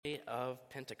of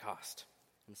Pentecost.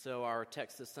 And so our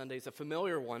text this Sunday is a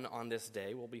familiar one on this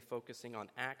day. We'll be focusing on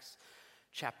Acts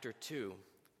chapter 2.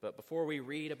 But before we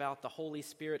read about the Holy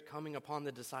Spirit coming upon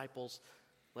the disciples,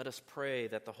 let us pray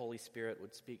that the Holy Spirit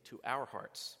would speak to our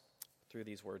hearts through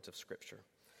these words of Scripture.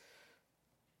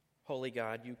 Holy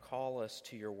God, you call us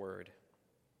to your word,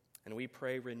 and we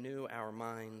pray renew our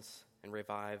minds and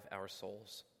revive our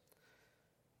souls.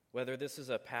 Whether this is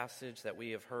a passage that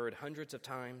we have heard hundreds of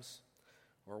times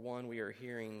or one we are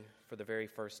hearing for the very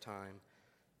first time,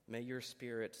 may your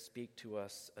Spirit speak to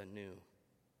us anew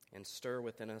and stir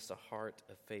within us a heart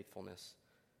of faithfulness,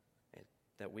 and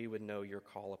that we would know your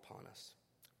call upon us.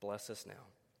 Bless us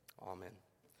now. Amen.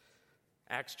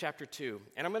 Acts chapter 2.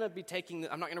 And I'm not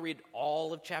going to read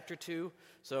all of chapter 2,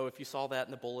 so if you saw that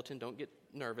in the bulletin, don't get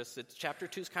nervous. Chapter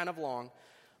 2 is kind of long.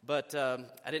 But I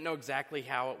didn't know exactly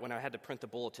how, when I had to print the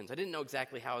bulletins, I didn't know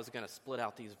exactly how I was going to split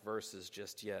out these verses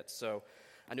just yet. So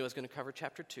I knew I was going to cover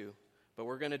chapter 2, but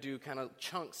we're going to do kind of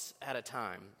chunks at a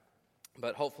time,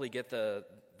 but hopefully get the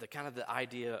kind of the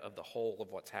idea of the whole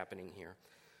of what's happening here.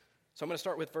 So I'm going to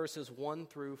start with verses 1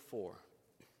 through 4.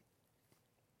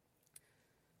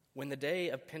 When the day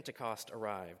of Pentecost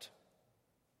arrived,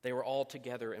 they were all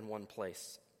together in one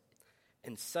place.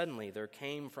 And suddenly there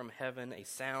came from heaven a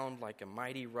sound like a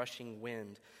mighty rushing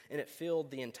wind, and it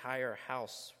filled the entire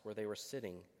house where they were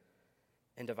sitting.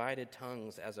 And divided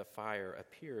tongues as of fire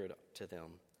appeared to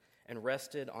them, and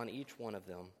rested on each one of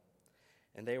them.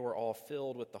 And they were all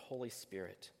filled with the Holy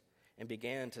Spirit, and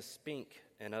began to speak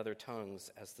in other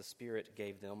tongues as the Spirit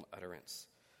gave them utterance.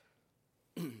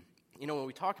 You know, when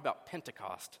we talk about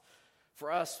Pentecost,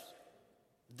 for us,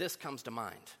 this comes to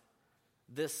mind.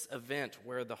 This event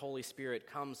where the Holy Spirit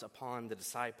comes upon the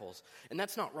disciples. And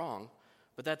that's not wrong,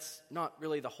 but that's not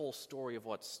really the whole story of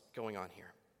what's going on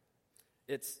here.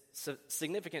 It's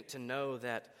significant to know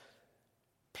that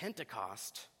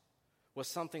Pentecost was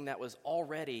something that was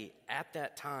already, at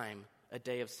that time, a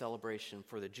day of celebration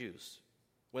for the Jews.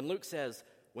 When Luke says,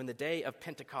 when the day of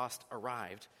Pentecost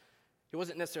arrived, he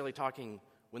wasn't necessarily talking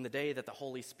when the day that the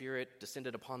Holy Spirit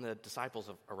descended upon the disciples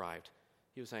arrived.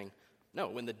 He was saying, no,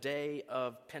 when the day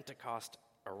of Pentecost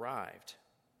arrived.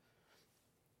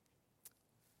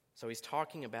 So he's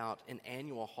talking about an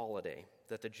annual holiday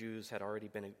that the Jews had already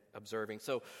been observing.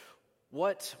 So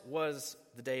what was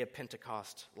the day of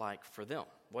Pentecost like for them?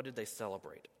 What did they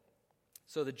celebrate?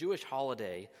 So the Jewish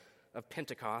holiday of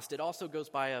Pentecost, it also goes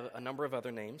by a number of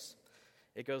other names.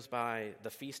 It goes by the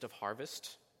Feast of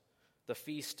Harvest, the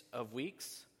Feast of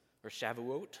Weeks, or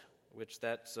Shavuot, which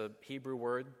that's a Hebrew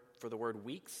word for the word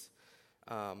weeks.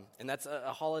 And that's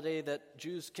a holiday that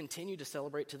Jews continue to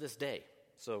celebrate to this day.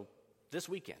 So this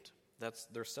weekend,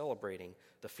 they're celebrating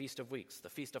the Feast of Weeks, the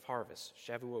Feast of Harvest,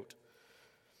 Shavuot.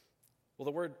 Well,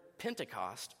 the word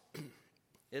Pentecost,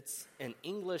 it's an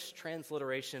English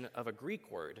transliteration of a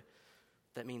Greek word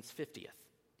that means 50th.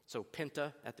 So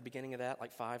penta at the beginning of that,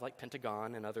 like 5, like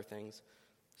Pentagon and other things.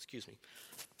 Excuse me.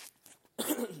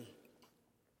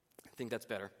 I think that's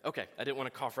better. Okay, I didn't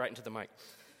want to cough right into the mic.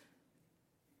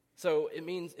 So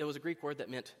it was a Greek word that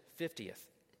meant 50th.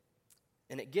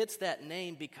 And it gets that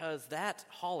name because that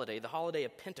holiday, the holiday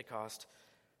of Pentecost,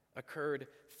 occurred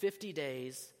 50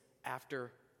 days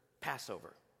after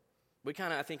Passover. We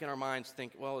kind of, I think in our minds,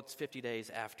 think, well, it's 50 days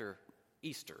after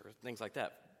Easter, or things like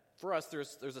that. For us,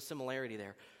 there's a similarity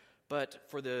there. But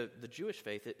for the Jewish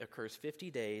faith, it occurs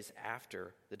 50 days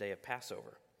after the day of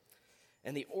Passover.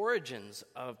 And the origins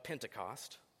of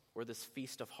Pentecost, or this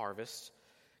Feast of Harvest,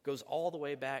 goes all the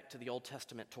way back to the Old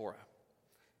Testament Torah.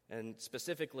 And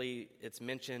specifically, it's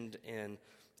mentioned in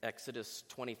Exodus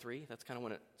 23. That's kind of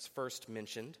when it's first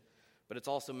mentioned. But it's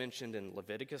also mentioned in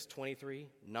Leviticus 23,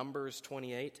 Numbers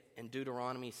 28, and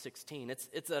Deuteronomy 16.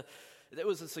 It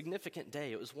was a significant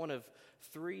day. It was one of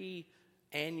 3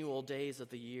 annual days of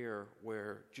the year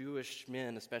where Jewish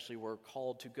men especially were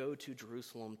called to go to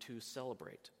Jerusalem to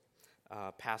celebrate.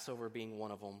 Passover being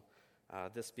one of them.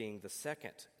 This being the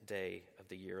second day of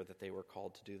the year that they were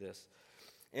called to do this.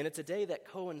 And it's a day that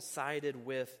coincided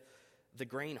with the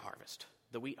grain harvest,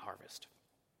 the wheat harvest.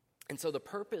 And so the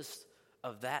purpose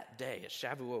of that day,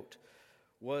 Shavuot,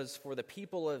 was for the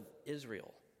people of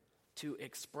Israel to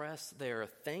express their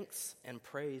thanks and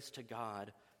praise to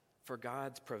God for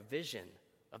God's provision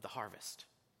of the harvest.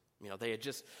 You know, they had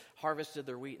just harvested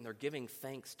their wheat and they're giving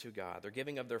thanks to God. They're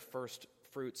giving of their first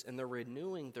fruits and they're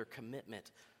renewing their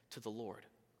commitment to the Lord.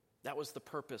 That was the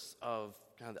purpose of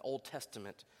kind of the Old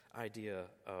Testament idea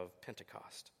of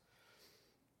Pentecost.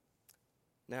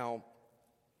 Now,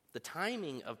 the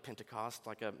timing of Pentecost,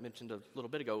 like I mentioned a little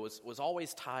bit ago, was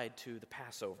always tied to the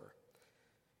Passover.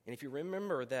 And if you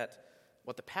remember that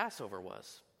what the Passover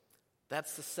was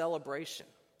That's the celebration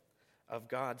of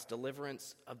God's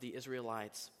deliverance of the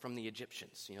Israelites from the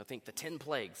Egyptians. Think the 10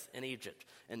 plagues in Egypt,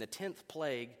 and the 10th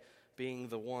plague being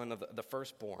the one of the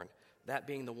firstborn, that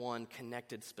being the one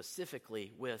connected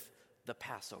specifically with the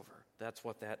Passover. That's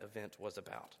what that event was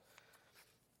about.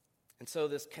 And so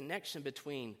this connection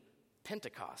between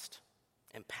Pentecost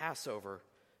and Passover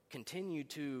continued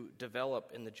to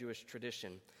develop in the Jewish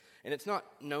tradition. And it's not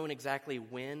known exactly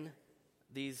when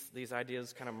these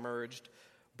ideas kind of merged,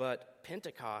 but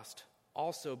Pentecost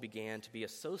also began to be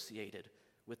associated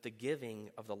with the giving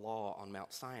of the law on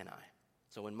Mount Sinai.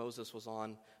 So when Moses was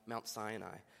on Mount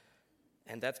Sinai,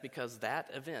 and that's because that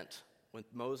event with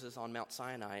Moses on Mount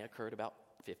Sinai occurred about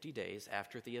 50 days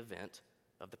after the event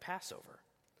of the Passover.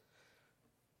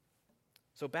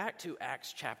 So back to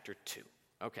Acts chapter 2.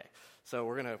 Okay, so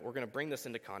we're gonna bring this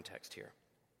into context here.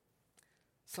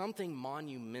 Something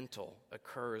monumental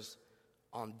occurs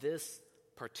on this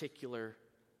particular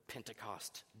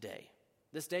Pentecost day.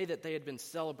 This day that they had been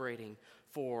celebrating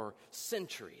for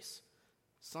centuries.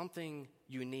 Something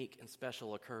unique and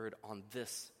special occurred on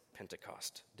this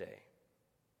Pentecost day.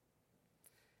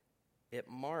 It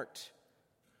marked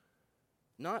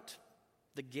not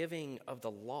the giving of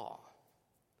the law,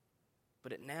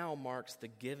 but it now marks the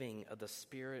giving of the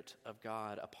Spirit of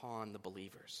God upon the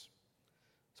believers.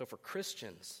 So for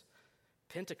Christians,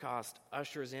 Pentecost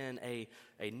ushers in a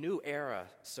new era,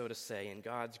 so to say, in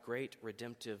God's great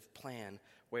redemptive plan,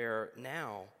 where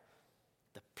now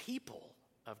the people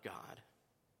of God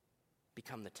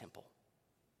become the temple.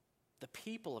 The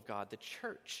people of God, the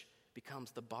church,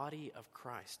 becomes the body of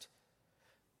Christ,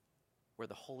 where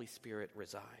the Holy Spirit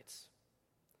resides.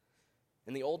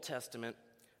 In the Old Testament,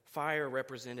 fire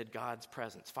represented God's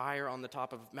presence. Fire on the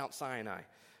top of Mount Sinai.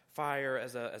 Fire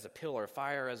as a pillar.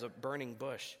 Fire as a burning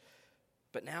bush.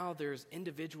 But now there's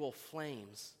individual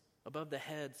flames above the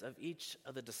heads of each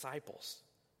of the disciples.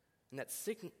 And that's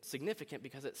significant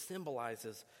because it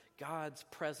symbolizes God's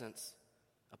presence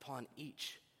upon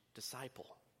each disciple.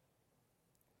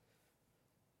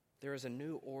 There is a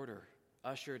new order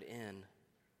ushered in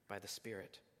by the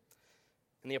Spirit.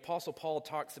 And the Apostle Paul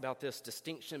talks about this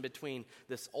distinction between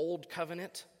this old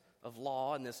covenant of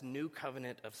law and this new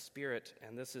covenant of Spirit.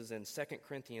 And this is in 2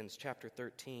 Corinthians chapter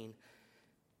 13.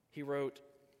 He wrote,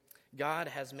 "God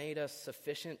has made us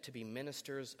sufficient to be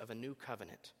ministers of a new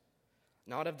covenant,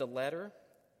 not of the letter,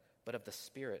 but of the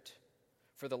Spirit.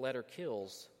 For the letter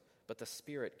kills, but the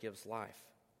Spirit gives life.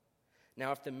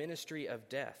 Now if the ministry of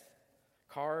death,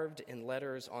 carved in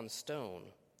letters on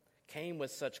stone, came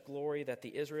with such glory that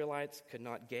the Israelites could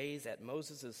not gaze at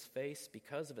Moses' face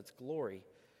because of its glory,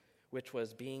 which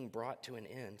was being brought to an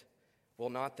end, will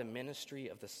not the ministry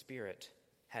of the Spirit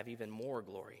have even more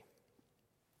glory?"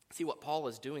 See, what Paul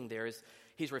is doing there is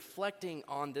he's reflecting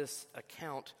on this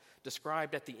account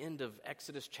described at the end of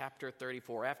Exodus chapter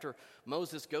 34. After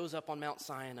Moses goes up on Mount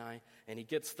Sinai and he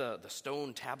gets the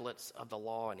stone tablets of the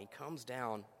law and he comes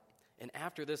down. And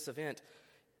after this event,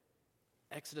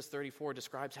 Exodus 34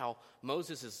 describes how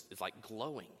Moses is like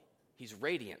glowing. He's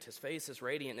radiant. His face is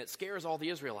radiant. And it scares all the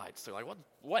Israelites. They're like,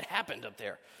 what happened up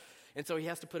there? And so he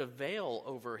has to put a veil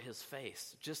over his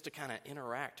face just to kind of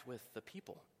interact with the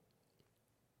people.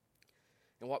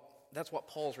 And that's what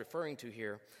Paul's referring to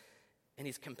here. And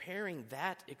he's comparing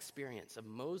that experience of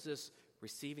Moses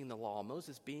receiving the law,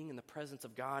 Moses being in the presence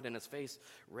of God and his face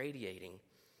radiating,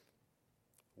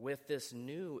 with this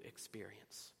new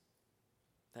experience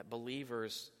that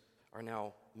believers are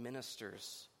now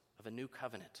ministers of a new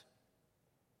covenant,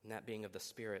 and that being of the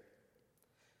Spirit.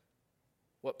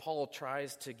 What Paul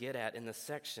tries to get at in this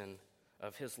section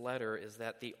of his letter is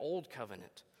that the old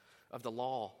covenant of the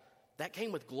law, that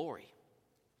came with glory.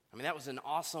 I mean, that was an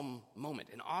awesome moment,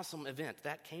 an awesome event.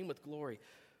 That came with glory.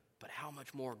 But how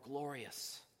much more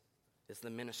glorious is the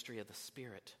ministry of the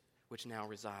Spirit, which now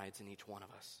resides in each one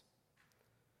of us?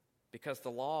 Because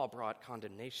the law brought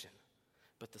condemnation,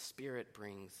 but the Spirit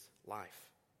brings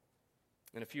life.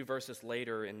 And a few verses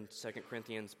later in 2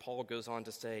 Corinthians, Paul goes on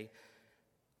to say,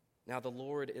 "Now the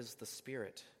Lord is the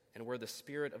Spirit, and where the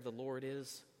Spirit of the Lord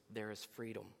is, there is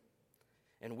freedom.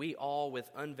 And we all,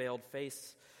 with unveiled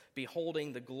face,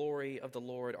 beholding the glory of the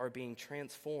Lord, are being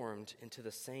transformed into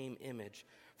the same image,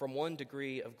 from one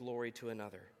degree of glory to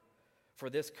another. For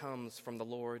this comes from the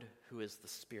Lord, who is the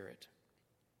Spirit."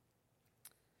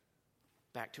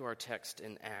 Back to our text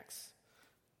in Acts.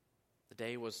 The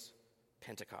day was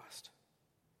Pentecost.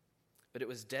 But it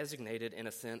was designated, in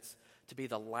a sense, to be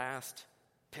the last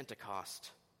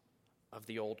Pentecost of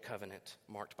the Old Covenant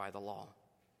marked by the law.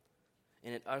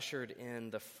 And it ushered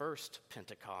in the first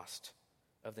Pentecost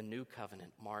of the New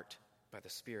Covenant marked by the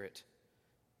Spirit.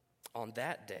 On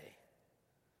that day,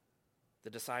 the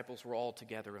disciples were all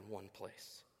together in one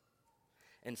place.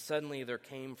 And suddenly there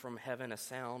came from heaven a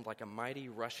sound like a mighty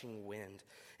rushing wind,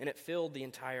 and it filled the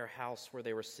entire house where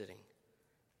they were sitting.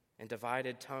 And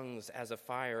divided tongues as of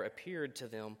fire appeared to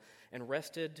them and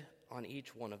rested on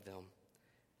each one of them.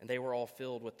 And they were all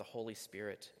filled with the Holy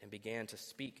Spirit and began to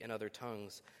speak in other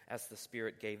tongues as the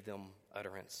Spirit gave them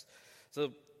utterance.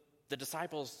 So the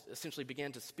disciples essentially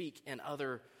began to speak in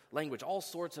other language, all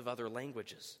sorts of other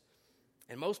languages.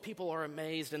 And most people are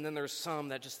amazed, and then there's some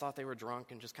that just thought they were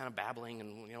drunk and just kind of babbling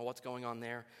and, what's going on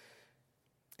there.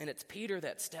 And it's Peter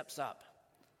that steps up.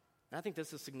 And I think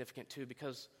this is significant too,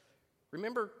 because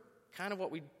remember kind of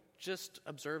what we just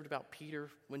observed about Peter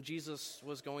when Jesus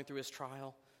was going through his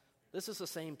trial? This is the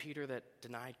same Peter that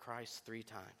denied Christ 3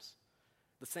 times.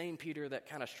 The same Peter that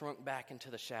kind of shrunk back into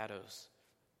the shadows.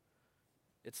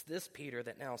 It's this Peter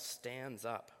that now stands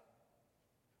up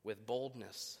with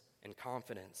boldness and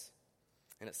confidence.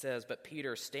 And it says, "But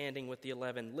Peter, standing with the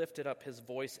 11, lifted up his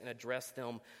voice and addressed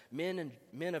them,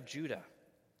 men of Judah,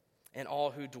 and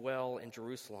all who dwell in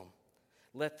Jerusalem.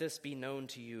 Let this be known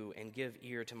to you, and give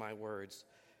ear to my words.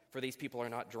 For these people are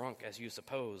not drunk, as you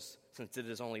suppose, since it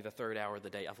is only the 3rd hour of the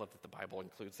day." I love that the Bible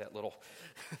includes that little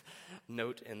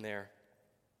note in there.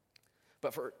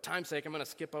 But for time's sake, I'm going to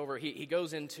skip over. He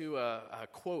goes into a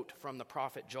quote from the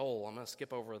prophet Joel. I'm going to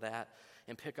skip over that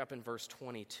and pick up in verse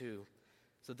 22.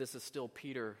 So this is still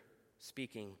Peter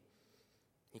speaking.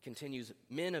 He continues,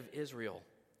 "Men of Israel,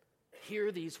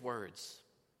 hear these words.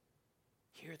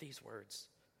 Hear these words.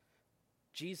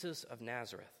 Jesus of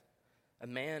Nazareth, a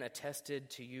man attested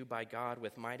to you by God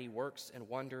with mighty works and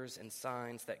wonders and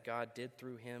signs that God did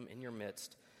through him in your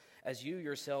midst, as you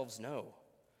yourselves know.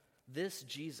 This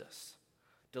Jesus,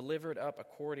 delivered up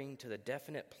according to the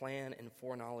definite plan and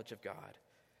foreknowledge of God,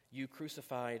 you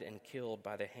crucified and killed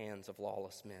by the hands of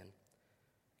lawless men.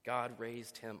 God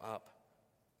raised him up,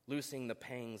 loosing the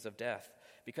pangs of death,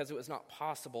 because it was not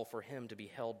possible for him to be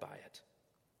held by it."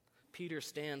 Peter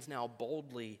stands now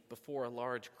boldly before a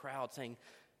large crowd saying,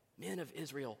 "Men of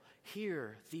Israel,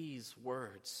 hear these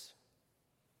words."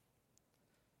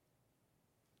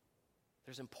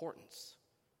 There's importance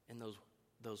in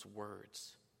those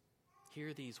words.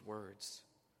 Hear these words.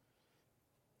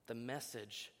 The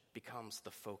message becomes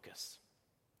the focus.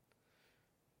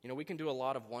 We can do a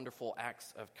lot of wonderful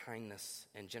acts of kindness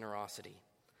and generosity,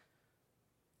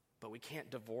 but we can't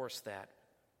divorce that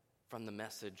from the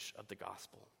message of the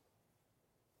gospel.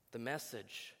 The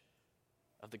message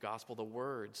of the gospel, the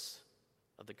words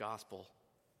of the gospel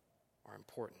are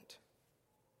important.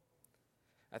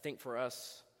 I think for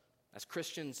us, as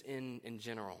Christians in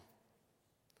general,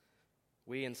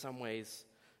 we in some ways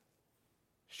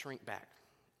shrink back.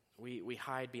 We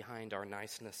hide behind our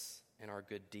niceness and our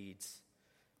good deeds.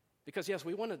 Because yes,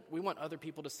 we want other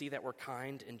people to see that we're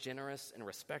kind and generous and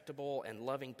respectable and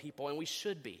loving people, and we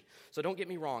should be. So don't get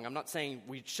me wrong, I'm not saying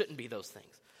we shouldn't be those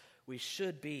things. We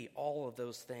should be all of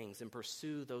those things and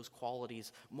pursue those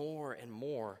qualities more and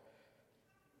more,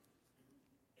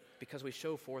 because we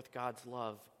show forth God's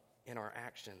love in our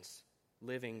actions,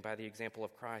 living by the example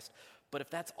of Christ. But if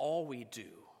that's all we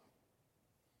do,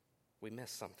 we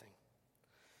miss something.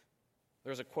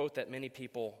 There's a quote that many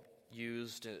people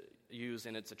use,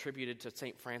 and it's attributed to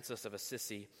St. Francis of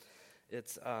Assisi.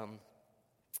 It's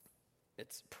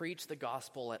preach the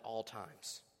gospel at all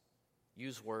times.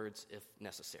 Use words if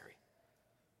necessary.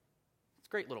 It's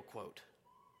a great little quote.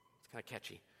 It's kind of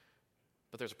catchy.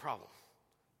 But there's a problem.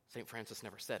 St. Francis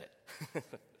never said it.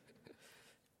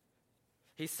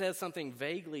 He says something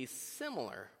vaguely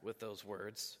similar with those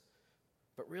words,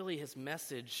 but really his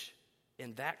message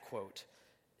in that quote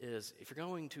is, if you're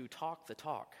going to talk the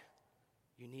talk,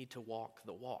 you need to walk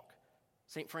the walk.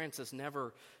 St. Francis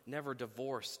never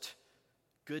divorced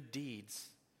good deeds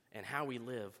and how we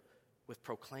live with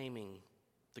proclaiming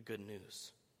the good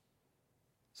news.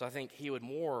 So I think he would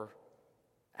more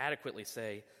adequately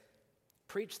say,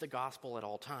 preach the gospel at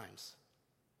all times.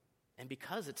 And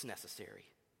because it's necessary,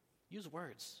 use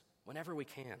words whenever we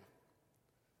can.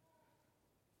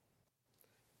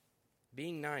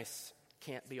 Being nice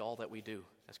can't be all that we do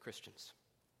as Christians.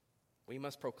 We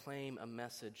must proclaim a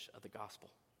message of the gospel.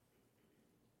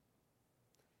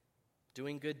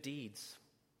 Doing good deeds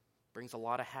brings a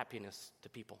lot of happiness to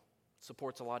people,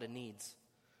 supports a lot of needs.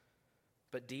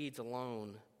 But deeds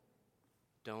alone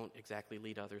don't exactly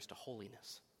lead others to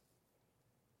holiness.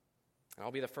 And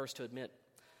I'll be the first to admit,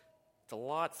 it's a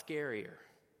lot scarier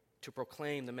to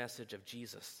proclaim the message of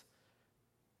Jesus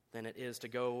than it is to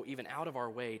go even out of our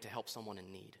way to help someone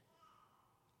in need.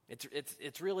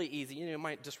 It's really easy. It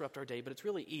might disrupt our day, but it's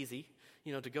really easy,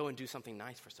 to go and do something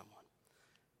nice for someone.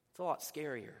 It's a lot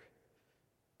scarier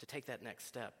to take that next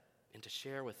step and to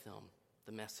share with them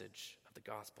the message of the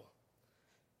gospel.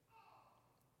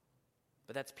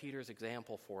 But that's Peter's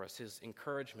example for us, his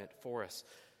encouragement for us.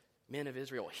 Men of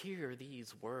Israel, hear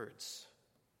these words.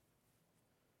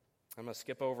 I'm going to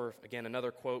skip over, again,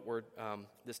 another quote where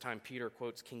this time Peter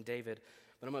quotes King David.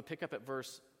 But I'm going to pick up at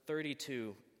verse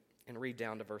 32 and read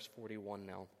down to verse 41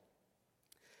 now.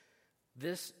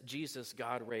 This Jesus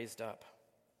God raised up,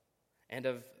 and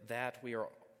of that we are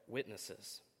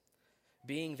witnesses.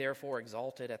 Being therefore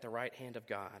exalted at the right hand of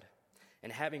God,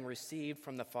 and having received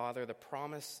from the Father the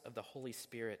promise of the Holy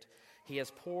Spirit, he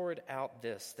has poured out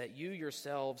this, that you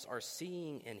yourselves are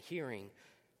seeing and hearing.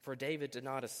 For David did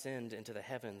not ascend into the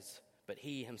heavens, but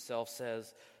he himself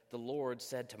says, the Lord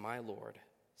said to my Lord,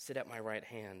 sit at my right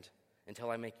hand until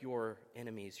I make your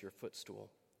enemies your footstool.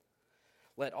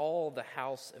 Let all the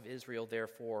house of Israel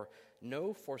therefore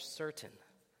know for certain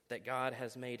that God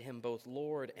has made him both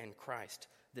Lord and Christ,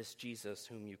 this Jesus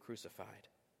whom you crucified.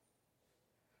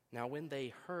 Now when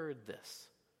they heard this,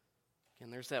 again,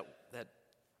 there's that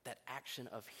action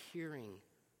of hearing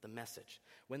the message.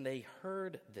 When they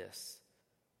heard this,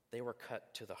 they were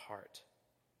cut to the heart.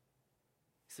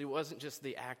 See, it wasn't just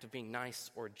the act of being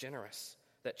nice or generous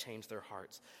that changed their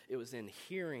hearts. It was in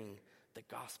hearing the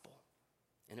gospel,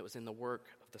 and it was in the work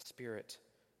of the Spirit,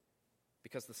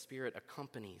 because the Spirit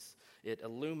accompanies, it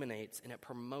illuminates, and it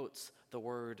promotes the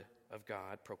word of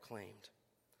God proclaimed.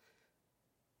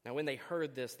 Now when they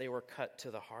heard this, they were cut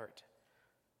to the heart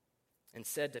and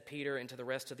said to Peter and to the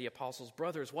rest of the apostles,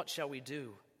 brothers, what shall we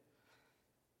do?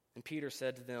 And Peter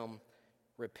said to them,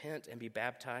 repent and be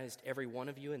baptized, every one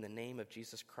of you, in the name of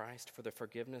Jesus Christ for the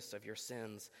forgiveness of your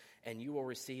sins, and you will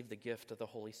receive the gift of the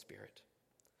Holy Spirit.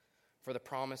 For the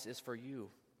promise is for you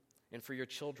and for your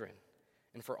children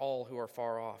and for all who are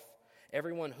far off,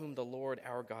 everyone whom the Lord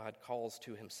our God calls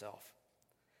to himself.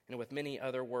 And with many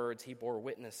other words he bore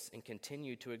witness and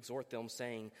continued to exhort them,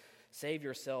 saying, save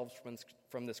yourselves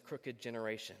from this crooked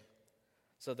generation.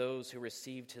 So those who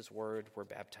received his word were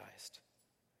baptized.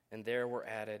 And there were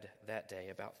added that day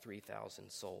about 3,000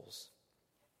 souls.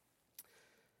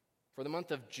 For the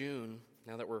month of June,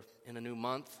 now that we're in a new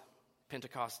month,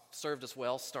 Pentecost served us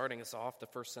well, starting us off the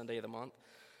first Sunday of the month.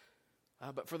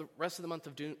 But for the rest of the month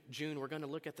of June, we're going to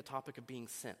look at the topic of being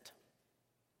sent.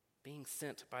 Being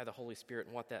sent by the Holy Spirit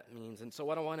and what that means. And so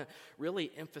what I want to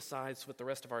really emphasize with the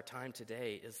rest of our time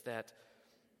today is that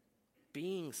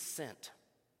being sent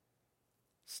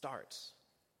starts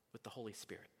with the Holy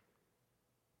Spirit.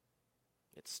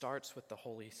 It starts with the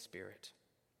Holy Spirit.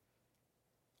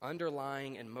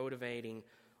 Underlying and motivating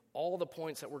all the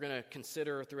points that we're going to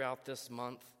consider throughout this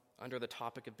month under the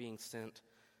topic of being sent,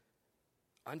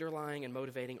 underlying and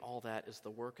motivating all that is the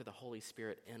work of the Holy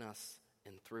Spirit in us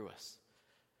and through us.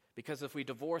 Because if we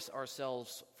divorce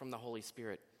ourselves from the Holy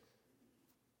Spirit,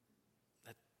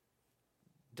 that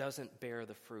doesn't bear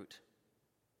the fruit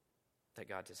that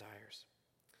God desires.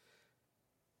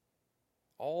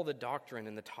 All the doctrine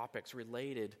and the topics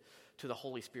related to the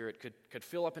Holy Spirit could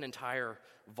fill up an entire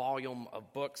volume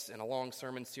of books and a long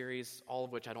sermon series, all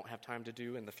of which I don't have time to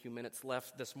do in the few minutes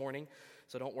left this morning.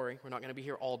 So don't worry, we're not going to be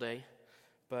here all day.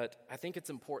 But I think it's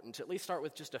important to at least start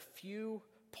with just a few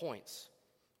points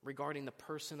regarding the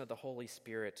person of the Holy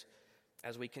Spirit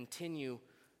as we continue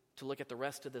to look at the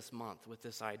rest of this month with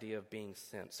this idea of being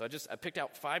sent. So I picked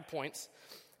out 5 points.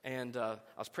 And I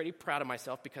was pretty proud of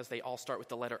myself because they all start with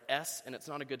the letter S, and it's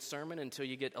not a good sermon until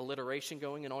you get alliteration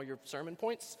going in all your sermon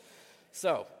points.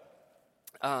 So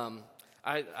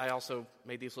I also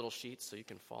made these little sheets so you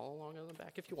can follow along on the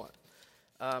back if you want.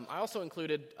 I also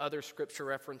included other scripture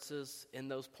references in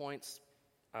those points.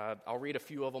 I'll read a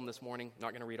few of them this morning. Not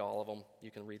going to read all of them.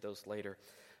 You can read those later.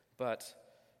 But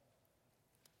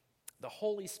the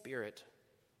Holy Spirit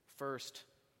first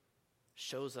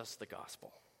shows us the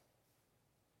gospel.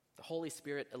 The Holy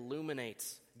Spirit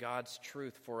illuminates God's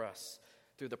truth for us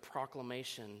through the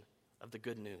proclamation of the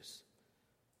good news,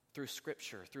 through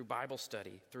Scripture, through Bible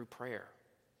study, through prayer.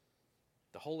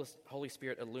 The Holy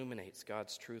Spirit illuminates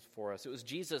God's truth for us. It was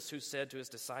Jesus who said to his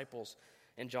disciples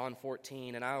in John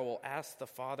 14, and I will ask the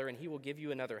Father, and he will give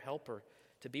you another helper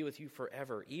to be with you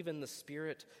forever, even the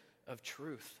Spirit of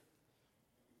truth.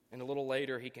 And a little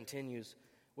later he continues,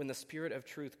 when the Spirit of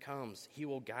truth comes, he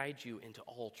will guide you into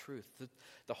all truth.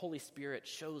 The Holy Spirit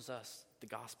shows us the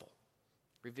gospel,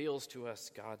 reveals to us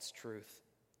God's truth.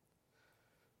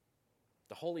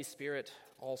 The Holy Spirit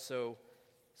also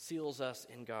seals us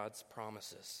in God's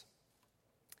promises.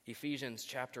 Ephesians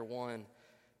chapter 1,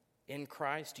 in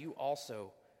Christ you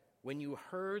also, when you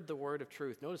heard the word of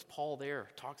truth, notice Paul there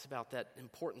talks about that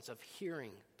importance of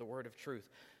hearing the word of truth.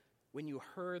 When you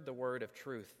heard the word of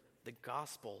truth, the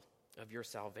gospel of your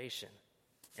salvation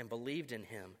and believed in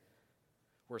him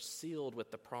were sealed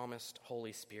with the promised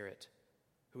Holy Spirit,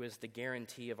 who is the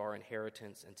guarantee of our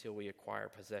inheritance until we acquire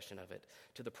possession of it,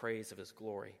 to the praise of his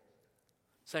glory.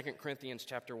 2 Corinthians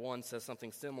chapter 1 says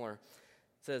something similar.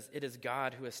 It says, "It is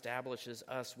God who establishes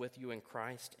us with you in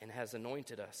Christ and has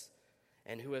anointed us,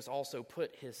 and who has also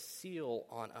put his seal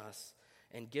on us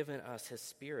and given us his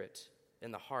Spirit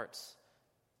in our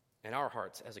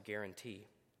hearts as a guarantee."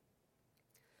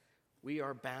 We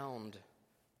are bound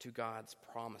to God's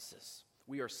promises.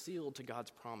 We are sealed to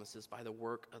God's promises by the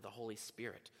work of the Holy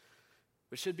Spirit,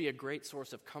 which should be a great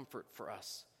source of comfort for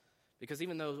us. Because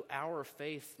even though our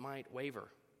faith might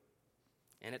waver,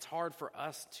 and it's hard for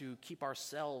us to keep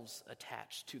ourselves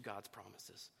attached to God's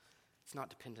promises, it's not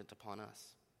dependent upon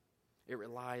us. It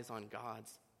relies on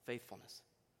God's faithfulness.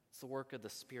 It's the work of the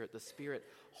Spirit. The Spirit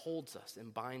holds us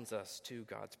and binds us to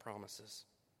God's promises.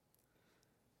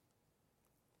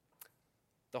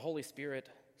 The Holy Spirit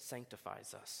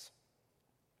sanctifies us.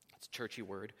 It's a churchy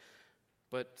word,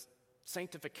 but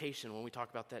sanctification, when we talk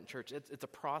about that in church, it's a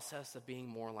process of being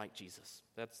more like Jesus.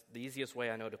 That's the easiest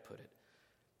way I know to put it.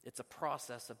 It's a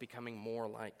process of becoming more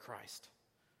like Christ.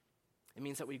 It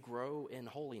means that we grow in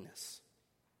holiness,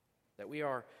 that we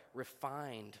are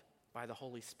refined by the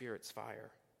Holy Spirit's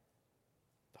fire.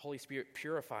 The Holy Spirit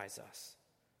purifies us,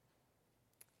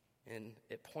 and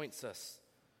it points us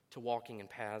to walking in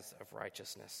paths of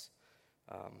righteousness.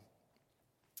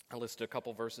 I listed a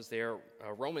couple verses there.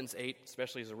 Romans 8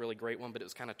 especially is a really great one, but it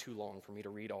was kind of too long for me to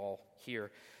read all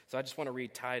here. So I just want to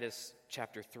read Titus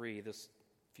chapter 3, these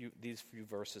few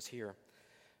verses here.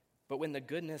 "But when the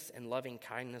goodness and loving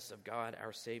kindness of God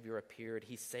our Savior appeared,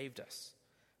 he saved us,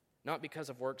 not because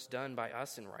of works done by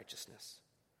us in righteousness,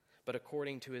 but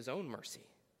according to his own mercy,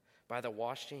 by the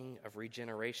washing of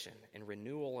regeneration and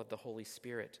renewal of the Holy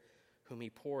Spirit, whom he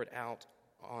poured out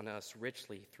on us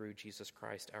richly through Jesus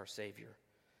Christ our Savior,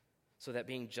 so that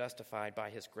being justified by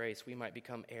his grace, we might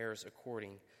become heirs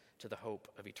according to the hope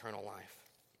of eternal life."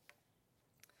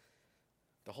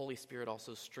 The Holy Spirit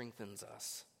also strengthens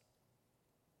us.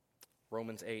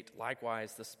 Romans 8,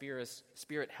 "Likewise, the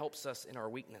Spirit helps us in our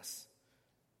weakness."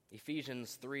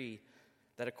 Ephesians 3,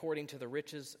 "That according to the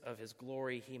riches of his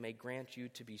glory, he may grant you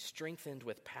to be strengthened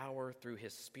with power through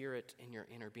his Spirit in your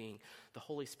inner being." The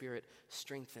Holy Spirit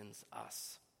strengthens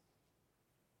us.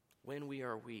 When we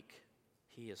are weak,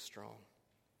 he is strong.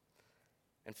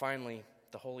 And finally,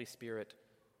 the Holy Spirit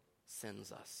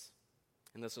sends us.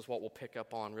 And this is what we'll pick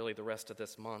up on really the rest of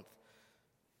this month.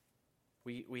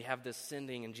 We have this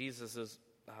sending, and Jesus'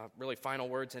 really final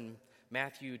words in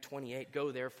Matthew 28,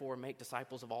 "Go therefore, make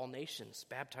disciples of all nations,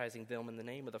 baptizing them in the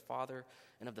name of the Father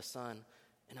and of the Son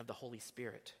and of the Holy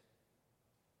Spirit."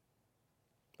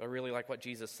 I really like what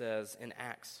Jesus says in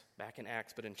Acts, back in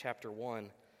Acts, but in chapter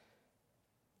 1,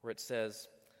 where it says,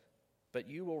 "But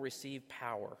you will receive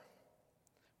power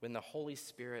when the Holy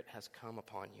Spirit has come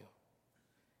upon you,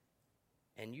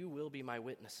 and you will be my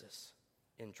witnesses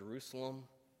in Jerusalem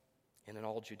and in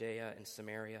all Judea and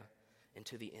Samaria and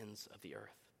to the ends of the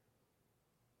earth."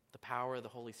 The power of the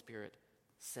Holy Spirit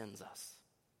sends us.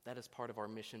 That is part of our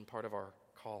mission, part of our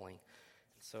calling.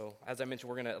 So, as I mentioned,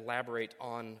 we're going to elaborate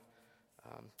on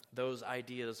those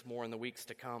ideas more in the weeks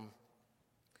to come.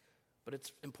 But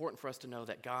it's important for us to know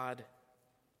that God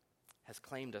has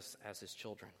claimed us as his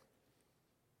children.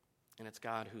 And it's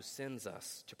God who sends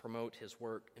us to promote his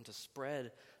work and to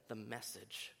spread the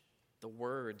message, the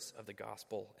words of the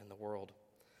gospel in the world.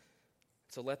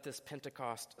 So let this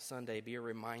Pentecost Sunday be a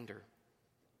reminder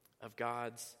of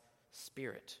God's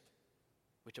Spirit,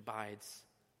 which abides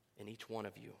in each one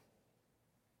of you,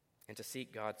 and to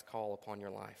seek God's call upon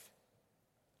your life.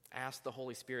 Ask the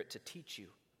Holy Spirit to teach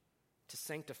you, to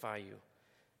sanctify you,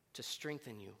 to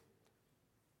strengthen you,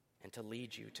 and to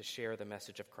lead you to share the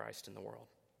message of Christ in the world.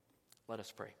 Let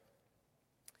us pray.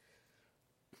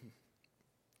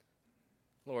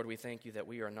 Lord, we thank you that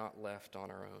we are not left on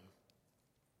our own.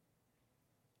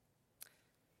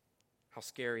 How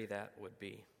scary that would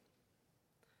be.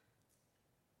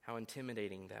 How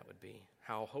intimidating that would be.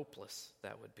 How hopeless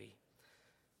that would be.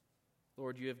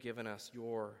 Lord, you have given us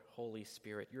your Holy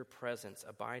Spirit, your presence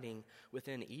abiding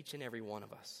within each and every one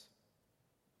of us.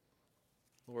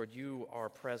 Lord, you are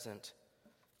present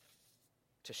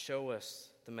to show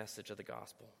us the message of the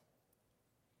gospel,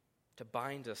 to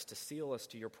bind us, to seal us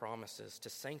to your promises, to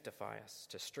sanctify us,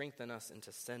 to strengthen us, and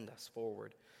to send us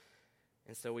forward.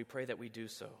 And so we pray that we do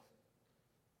so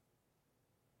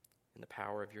in the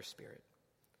power of your Spirit.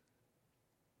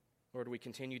 Lord, we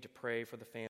continue to pray for the family.